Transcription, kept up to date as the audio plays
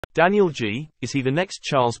Daniel G. Is he the next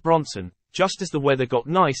Charles Bronson? Just as the weather got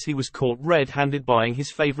nice, he was caught red-handed buying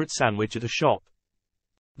his favorite sandwich at a shop.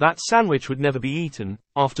 That sandwich would never be eaten.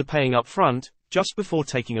 After paying up front, just before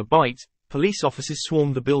taking a bite, police officers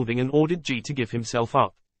swarmed the building and ordered G to give himself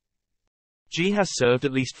up. G has served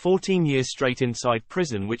at least 14 years straight inside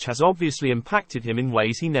prison, which has obviously impacted him in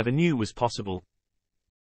ways he never knew was possible.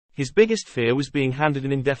 His biggest fear was being handed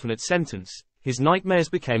an indefinite sentence. His nightmares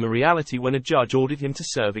became a reality when a judge ordered him to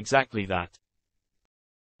serve exactly that.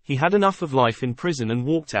 He had enough of life in prison and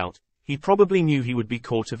walked out. He probably knew he would be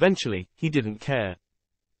caught eventually. He didn't care.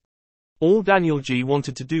 All Daniel G.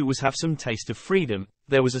 wanted to do was have some taste of freedom.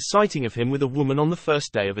 There was a sighting of him with a woman on the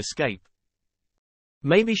first day of escape.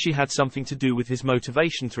 Maybe she had something to do with his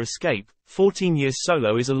motivation to escape. 14 years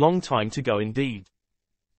solo is a long time to go indeed.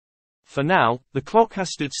 For now, the clock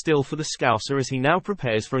has stood still for the Scouser as he now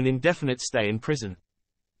prepares for an indefinite stay in prison.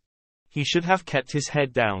 He should have kept his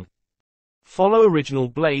head down. Follow Original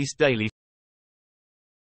Blaze Daily